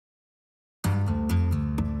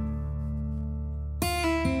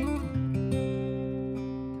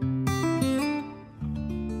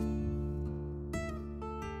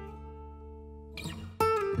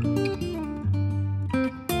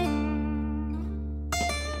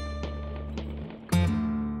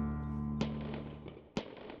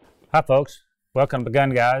Hi, folks. Welcome to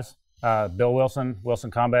Gun Guys. Bill Wilson, Wilson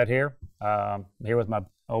Combat here. Here with my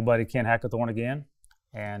old buddy Ken Hackathorn again.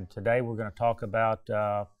 And today we're going to talk about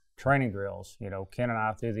training drills. You know, Ken and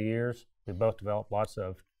I, through the years, we both developed lots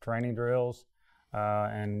of training drills.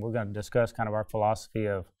 And we're going to discuss kind of our philosophy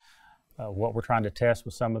of what we're trying to test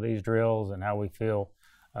with some of these drills and how we feel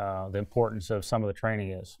the importance of some of the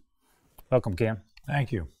training is. Welcome, Ken.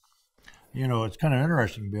 Thank you. You know, it's kind of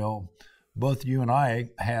interesting, Bill. Both you and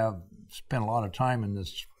I have spent a lot of time in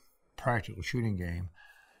this practical shooting game,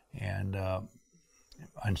 and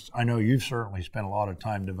I know you've certainly spent a lot of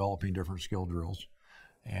time developing different skill drills,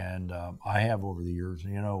 and I have over the years.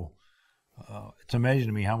 And, you know, it's amazing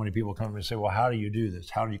to me how many people come and say, well, how do you do this?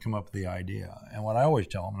 How do you come up with the idea? And what I always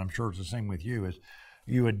tell them, and I'm sure it's the same with you, is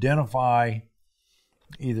you identify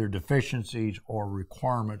either deficiencies or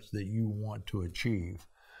requirements that you want to achieve.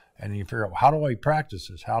 And you figure out, how do I practice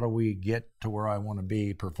this? How do we get to where I want to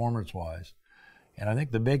be performance-wise? And I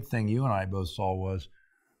think the big thing you and I both saw was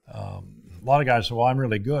a lot of guys say, well, I'm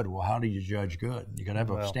really good. Well, how do you judge good? You got to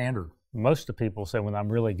have a standard. Most of the people say when I'm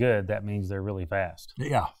really good, that means they're really fast.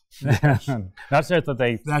 Yeah. Not just that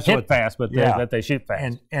they hit fast, but that they shoot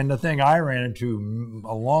fast. And the thing I ran into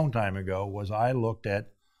a long time ago was I looked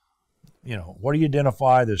at, you know, what do you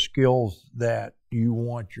identify the skills that you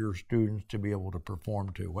want your students to be able to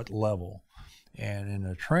perform to, what level? And in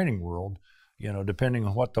the training world, you know, depending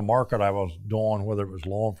on what the market I was doing, whether it was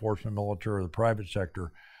law enforcement, military, or the private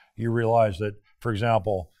sector, you realize that, for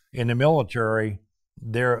example, in the military,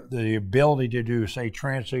 the ability to do, say,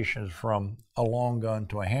 transitions from a long gun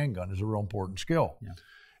to a handgun is a real important skill. Yeah.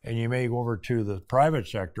 And you may go over to the private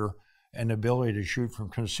sector, and the ability to shoot from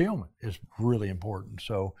concealment is really important.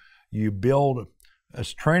 So you build a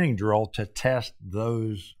training drill to test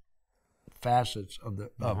those facets of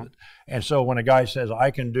it. And so when a guy says,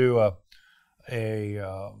 I can do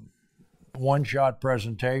a one-shot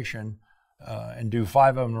presentation and do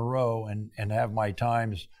 5 of them in a row and have my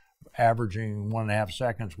times averaging 1.5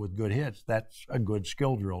 seconds with good hits, that's a good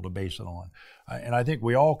skill drill to base it on. And I think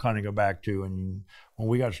we all kind of go back to, and when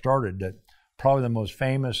we got started, that probably the most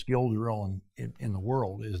famous skill drill in the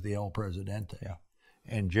world is the El Presidente. Yeah.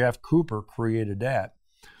 And Jeff Cooper created that.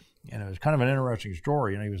 And it was kind of an interesting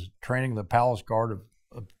story. And he was training the Palace Guard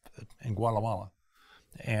in Guatemala.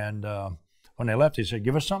 And when they left, he said,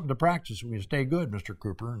 give us something to practice. We can stay good, Mr.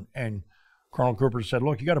 Cooper. And Colonel Cooper said,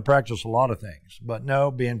 look, you got to practice a lot of things. But no,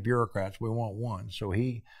 being bureaucrats, we want one. So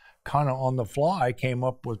he kind of on the fly came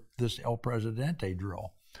up with this El Presidente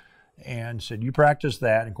drill and said, you practice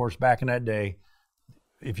that. And of course, back in that day,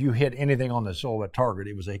 if you hit anything on the silhouette target,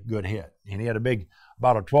 it was a good hit. And he had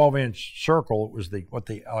about a 12-inch circle. It was what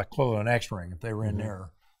they call an X-ring. If they were in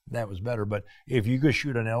there, that was better. But if you could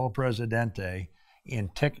shoot an El Presidente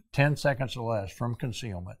in 10 seconds or less from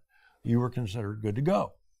concealment, you were considered good to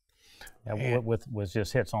go. Yeah, with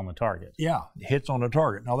just hits on the target. Yeah, hits on the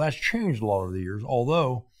target. Now, that's changed a lot over the years,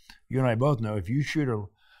 although you and I both know if you shoot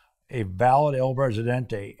a valid El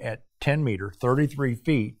Presidente at 10 meters, 33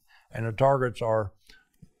 feet, and the targets are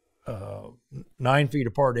 9 feet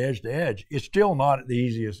apart edge to edge, it's still not the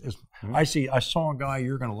easiest. I saw a guy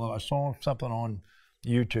you're going to love. I saw something on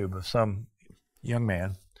YouTube of some young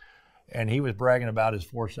man, and he was bragging about his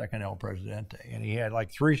 4-second El Presidente, and he had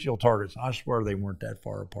like 3 steel targets. I swear they weren't that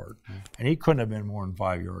far apart, and he couldn't have been more than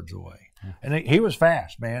 5 yards away. And he was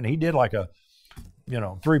fast, man. He did like a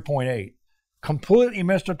 3.8. Completely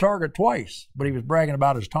missed a target twice, but he was bragging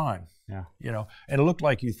about his time. Yeah, you know, and it looked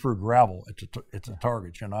like he threw gravel at the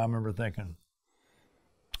targets. And I remember thinking,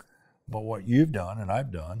 but what you've done and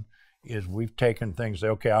I've done is we've taken things. Say,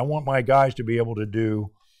 okay, I want my guys to be able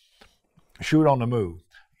to shoot on the move,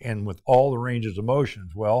 and with all the ranges of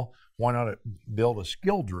motions. Well, why not build a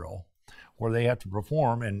skill drill where they have to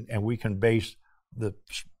perform, and we can base the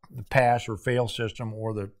pass or fail system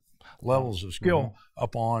or the levels of skill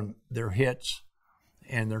upon their hits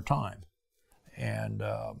and their time. And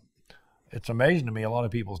it's amazing to me, a lot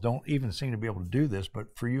of people don't even seem to be able to do this,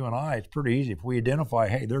 but for you and I, it's pretty easy. If we identify,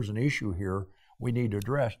 hey, there's an issue here we need to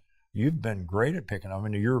address, you've been great at picking. I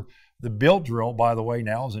mean, the build drill, by the way,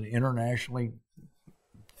 now is an internationally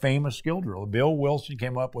famous skill drill. Bill Wilson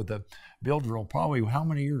came up with a build drill probably how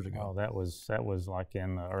many years ago? Oh, that was like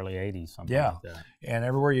in the early 80s, something like that. And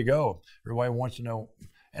everywhere you go, everybody wants to know.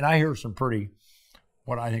 And I hear some pretty,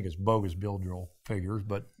 what I think is bogus build drill figures,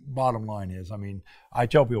 but bottom line is, I mean, I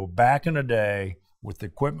tell people back in the day with the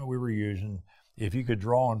equipment we were using, if you could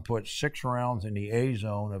draw and put 6 rounds in the A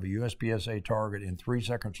zone of a USPSA target in 3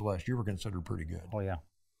 seconds or less, you were considered pretty good. Oh, yeah.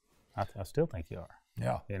 I still think you are.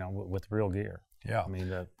 Yeah. You know, with real gear. Yeah. I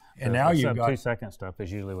mean, and now you've got 2-second stuff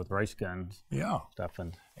is usually with race guns. Yeah. Stuff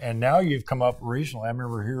and now you've come up recently. I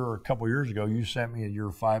remember here a couple years ago, you sent me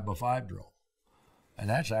your 5x5 drill, and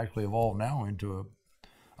that's actually evolved now into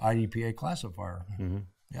a IDPA classifier. Mm-hmm.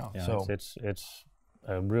 Yeah. So it's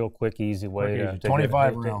a real quick, easy way to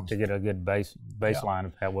 25 rounds to get a good baseline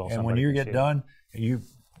of how well. And when you get done and you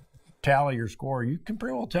tally your score, you can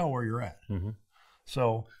pretty well tell where you're at. Mm-hmm.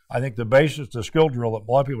 So I think the basis, the skill drill that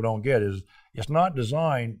a lot of people don't get is it's not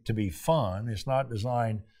designed to be fun. It's not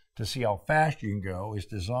designed to see how fast you can go. It's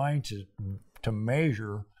designed to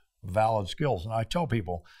measure valid skills. And I tell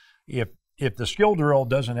people, if the skill drill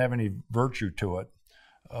doesn't have any virtue to it,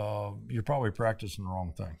 you're probably practicing the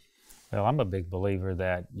wrong thing. Well, I'm a big believer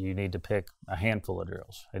that you need to pick a handful of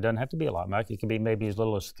drills. It doesn't have to be a lot, Mike. It can be maybe as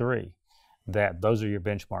little as 3. Those are your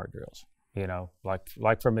benchmark drills. You know,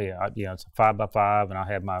 like for me, it's a 5x5, and I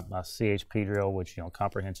have my CHP drill, which,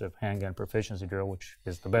 comprehensive handgun proficiency drill, which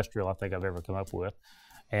is the best drill I think I've ever come up with,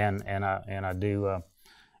 and I do,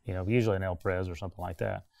 usually an LPRES or something like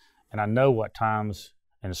that, and I know what times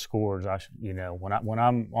and scores when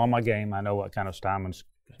I'm on my game, I know what kind of time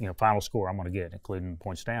and final score I'm going to get, including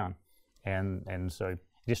points down, and so you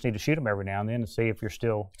just need to shoot them every now and then to see if you're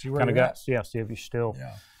still see if you're still.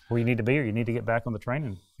 Yeah. Where you need to be, or you need to get back on the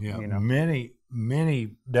training. Yeah, many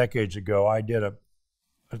decades ago, I did a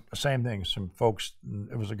same thing. Some folks,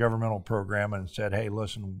 it was a governmental program, and said, "Hey,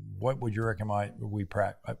 listen, what would you recommend we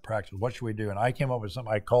practice? What should we do?" And I came up with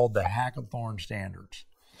something I called the Hackathorn Standards,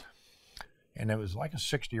 and it was like a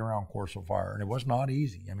 60-round course of fire, and it was not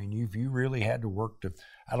easy. I mean, you really had to work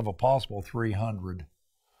out of a possible 300.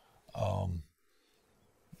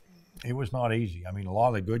 It was not easy. I mean, a lot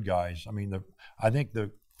of the good guys. I mean,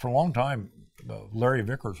 for a long time, Larry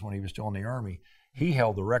Vickers, when he was still in the Army, he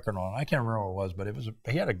held the record on. I can't remember what it was,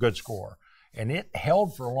 but he had a good score, and it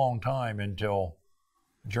held for a long time until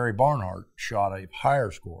Jerry Barnhart shot a higher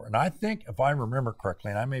score. And I think, if I remember correctly,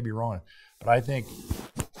 and I may be wrong, but I think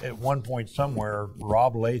at one point somewhere,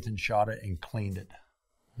 Rob Lathan shot it and cleaned it.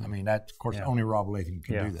 I mean, that's, of course, only Rob Lathan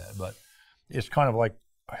can do that. But it's kind of like,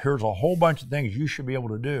 here's a whole bunch of things you should be able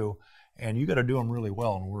to do, and you got to do them really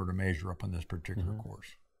well in order to measure up on this particular course.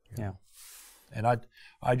 Yeah. And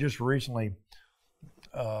I just recently,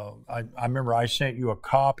 I remember I sent you a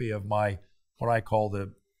copy of my, what I call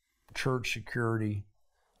the church security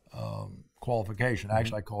qualification.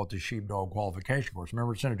 Actually, I call it the sheepdog qualification course.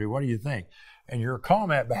 Remember, sent it to you. What do you think? And your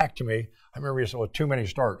comment back to me, I remember you said, well, too many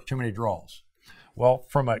starts, too many draws. Well,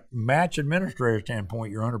 from a match administrator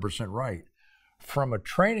standpoint, you're 100% right. From a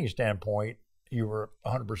training standpoint, you were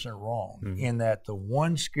 100% wrong in that the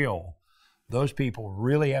one skill those people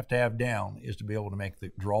really have to have down is to be able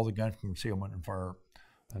to draw the gun from concealment and fire.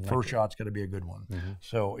 First shot's got to be a good one.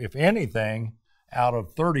 So if anything, out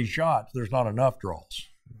of 30 shots, there's not enough draws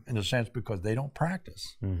in a sense because they don't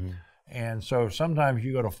practice. And so sometimes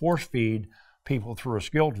you got to force feed people through a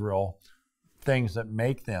skill drill things that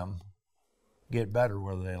make them get better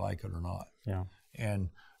whether they like it or not. Yeah. And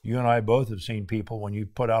you and I both have seen people, when you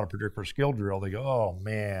put out a particular skill drill, they go, oh,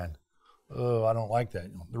 man, I don't like that.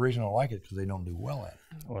 The reason I don't like it is because they don't do well at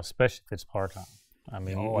it. Well, especially if it's part-time. I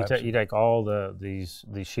mean, you take all these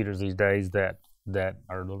shooters these days that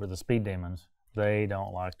are the speed demons, they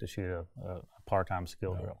don't like to shoot a part-time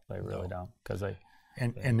skill drill. They really don't.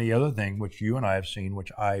 And the other thing, which you and I have seen,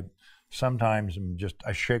 which I sometimes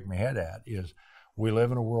I shake my head at, is we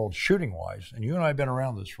live in a world shooting-wise, and you and I have been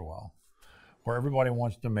around this for a while, where everybody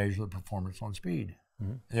wants to measure the performance on speed.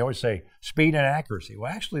 They always say speed and accuracy.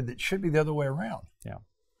 Well, actually, that should be the other way around. Yeah.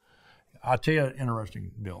 I'll tell you an interesting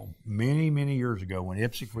deal. Many, many years ago, when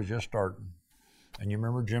IPSC was just starting, and you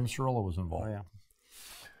remember Jim Cirillo was involved. Oh, yeah.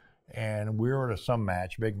 And we were at some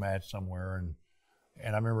match, big match somewhere, and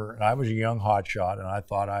I remember, and I was a young hotshot, and I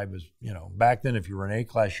thought I was, back then if you were an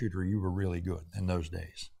A-class shooter, you were really good in those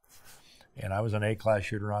days. And I was an A-class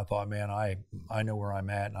shooter, and I thought, man, I know where I'm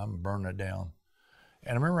at, and I'm burning it down.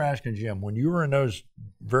 And I remember asking Jim, when you were in those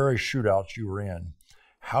various shootouts you were in,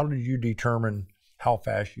 how did you determine how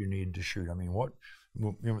fast you needed to shoot? I mean,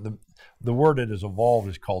 the word that has evolved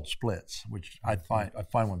is called splits, which I find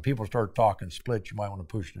when people start talking splits, you might want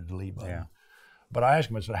to push the delete button. Yeah. But I asked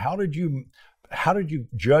him, I said, how did you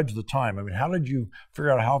judge the time? I mean, how did you figure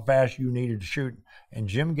out how fast you needed to shoot? And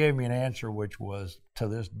Jim gave me an answer which was, to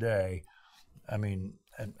this day, I mean,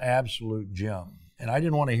 an absolute gem. And I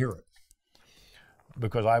didn't want to hear it,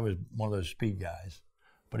 because I was one of those speed guys.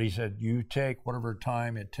 But he said, you take whatever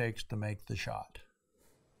time it takes to make the shot.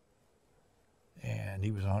 And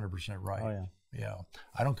he was 100% right. Oh, yeah. Yeah.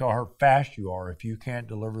 I don't care how fast you are, if you can't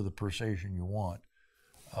deliver the precision you want,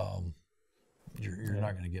 you're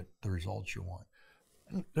not going to get the results you want.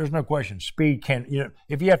 There's no question. Speed can,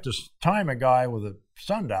 if you have to time a guy with a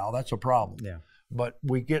sundial, that's a problem. Yeah. But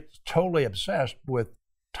we get totally obsessed with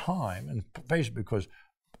time, and basically because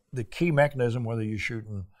the key mechanism, whether you're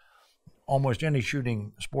shooting almost any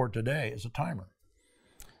shooting sport today, is a timer.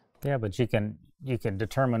 Yeah, but you can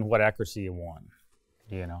determine what accuracy you want.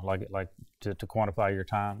 Like to quantify your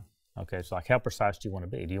time. Okay, so like how precise do you want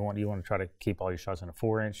to be? Do you want to try to keep all your shots in a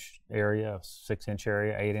 4-inch area, a 6-inch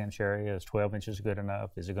area, 8-inch area? Is 12 inches good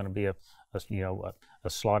enough? Is it going to be a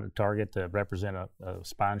slotted target to represent a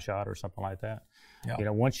spine shot or something like that? Yeah.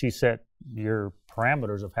 Once you set your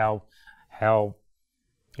parameters of how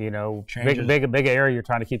Changes. big area you're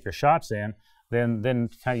trying to keep your shots in, then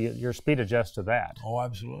kind of your speed adjusts to that. Oh,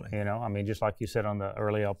 absolutely. I mean, just like you said on the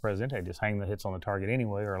early El Presidente, just hang the hits on the target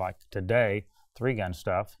anyway, or like today, 3-gun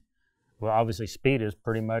stuff. Well, obviously, speed is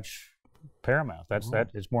pretty much paramount.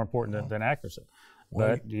 It's more important than accuracy. Well,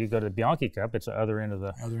 but you go to the Bianchi Cup, it's the other end of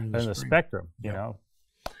the spectrum.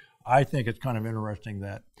 I think it's kind of interesting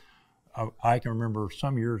that I can remember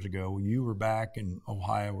some years ago you were back in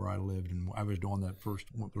Ohio where I lived, and I was doing that first.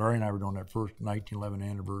 Larry and I were doing that first 1911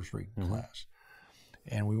 anniversary class,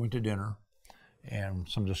 and we went to dinner. And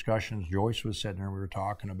some discussions. Joyce was sitting there. We were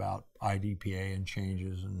talking about IDPA and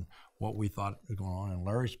changes and what we thought was going on. And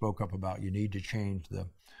Larry spoke up about you need to change the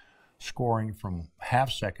scoring from half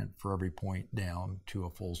second for every point down to a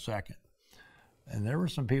full second. And there were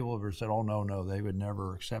some people who said, "Oh no, they would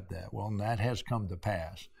never accept that." Well, and that has come to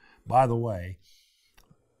pass. By the way,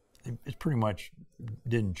 it pretty much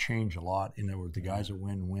didn't change a lot. The guys that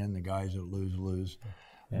win, the guys that lose.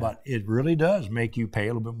 Yeah. But it really does make you pay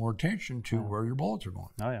a little bit more attention to where your bullets are going.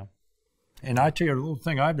 Oh, yeah. And I tell you a little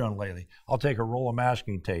thing I've done lately. I'll take a roll of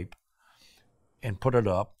masking tape and put it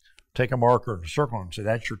up, take a marker and circle it and say,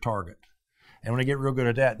 that's your target. And when I get real good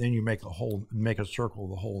at that, then you make a circle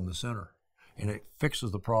of the hole in the center. And it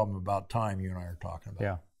fixes the problem about time you and I are talking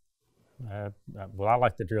about. Yeah. Well, I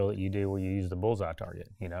like the drill that you do where you use the bullseye target,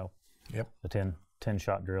 Yep. The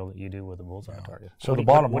 10-shot drill that you do with the bullseye target. So the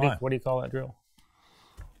bottom line. What do you call that drill?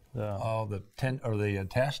 The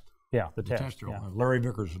test? Yeah, the test drill. Yeah. Larry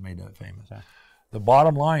Vickers has made that famous. Okay. The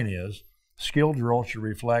bottom line is skill drill should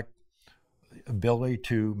reflect ability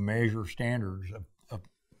to measure standards of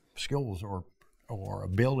skills or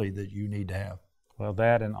ability that you need to have. Well,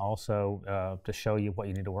 that and also to show you what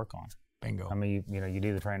you need to work on. Bingo. I mean, you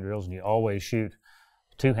do the training drills and you always shoot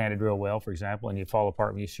two-handed drill well, for example, and you fall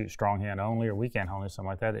apart when you shoot strong hand only or weak hand only, something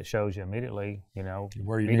like that. It shows you immediately,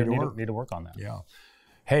 where you need to work on that. Yeah.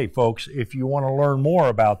 Hey, folks, if you want to learn more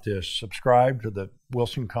about this, subscribe to the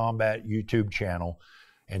Wilson Combat YouTube channel.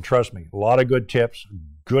 And trust me, a lot of good tips,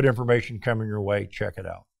 good information coming your way. Check it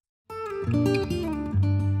out.